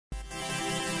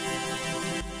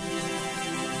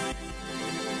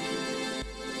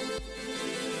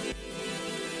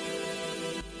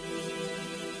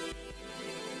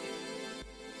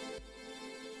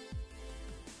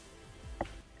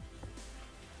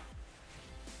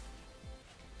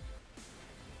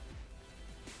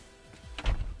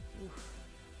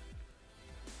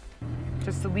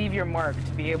just to leave your mark,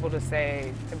 to be able to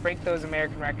say, to break those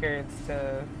American records,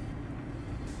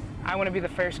 I want to be the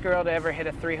first girl to ever hit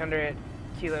a 300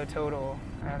 kilo total.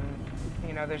 And,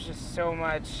 you know, there's so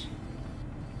much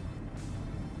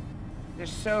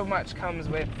comes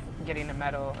with getting a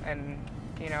medal. And,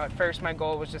 you know, at first my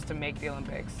goal was just to make the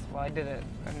Olympics. Well, I did it,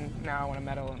 and now I want a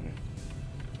medal. And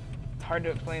it's hard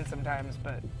to explain sometimes,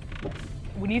 but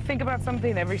when you think about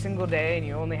something every single day and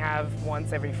you only have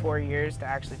once every 4 years to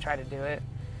actually try to do it,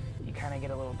 you kind of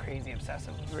get a little crazy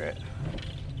obsessive over it.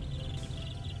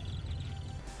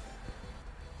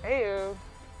 Hey-o.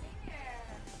 Hey.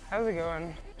 How's it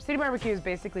going? City Barbecue is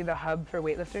basically the hub for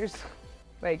weightlifters.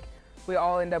 Like, we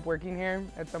all end up working here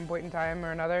at some point in time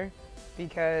or another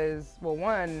because, well,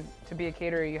 one, to be a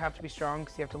caterer you have to be strong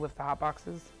because you have to lift the hot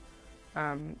boxes,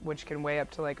 which can weigh up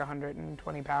to like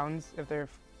 120 pounds if they're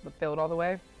filled all the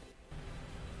way.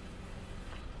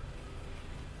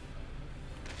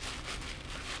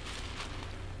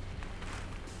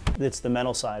 It's the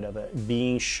mental side of it,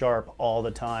 being sharp all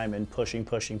the time and pushing,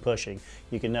 pushing, pushing.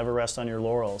 You can never rest on your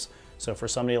laurels. So for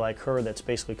somebody like her that's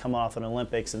basically come off an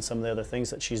Olympics and some of the other things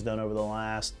that she's done over the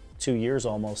last 2 years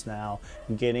almost now,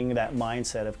 getting that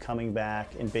mindset of coming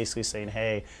back and basically saying,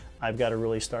 hey, I've got to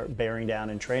really start bearing down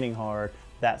and training hard,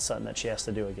 that's something that she has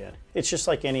to do again. It's just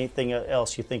like anything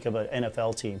else. You think of an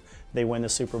NFL team, they win the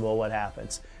Super Bowl, what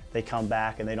happens? They come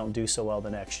back and they don't do so well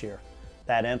the next year.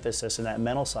 That emphasis and that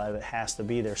mental side of it has to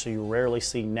be there. So you rarely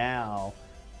see now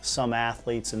some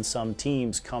athletes and some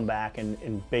teams come back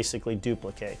and basically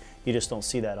duplicate. You just don't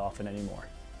see that often anymore.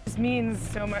 This means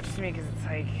so much to me because it's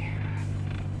like,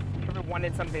 you ever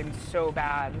wanted something so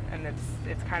bad, and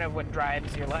it's kind of what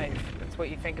drives your life. It's what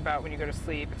you think about when you go to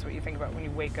sleep. It's what you think about when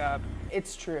you wake up.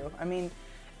 It's true. I mean,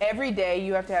 every day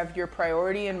you have to have your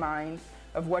priority in mind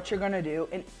of what you're going to do,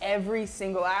 and every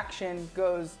single action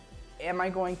goes, am I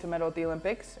going to medal at the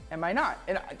Olympics? Am I not?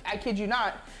 And I kid you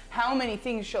not, how many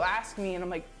things she'll ask me and I'm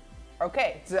like,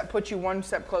 okay, does that put you one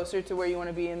step closer to where you want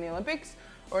to be in the Olympics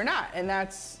or not? And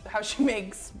that's how she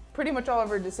makes pretty much all of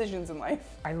her decisions in life.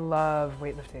 I love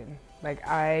weightlifting. Like,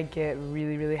 I get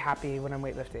really, really happy when I'm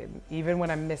weightlifting. Even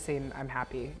when I'm missing, I'm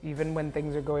happy. Even when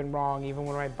things are going wrong, even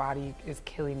when my body is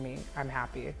killing me, I'm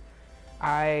happy.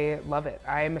 I love it.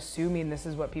 I am assuming this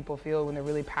is what people feel when they're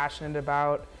really passionate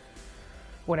about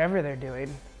whatever they're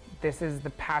doing. This is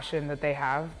the passion that they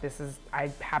have.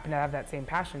 I happen to have that same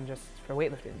passion just for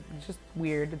weightlifting. It's just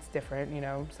weird, it's different, you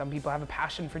know. Some people have a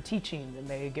passion for teaching and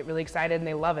they get really excited and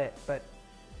they love it, but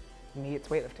me, it's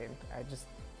weightlifting.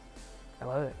 I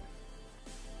love it.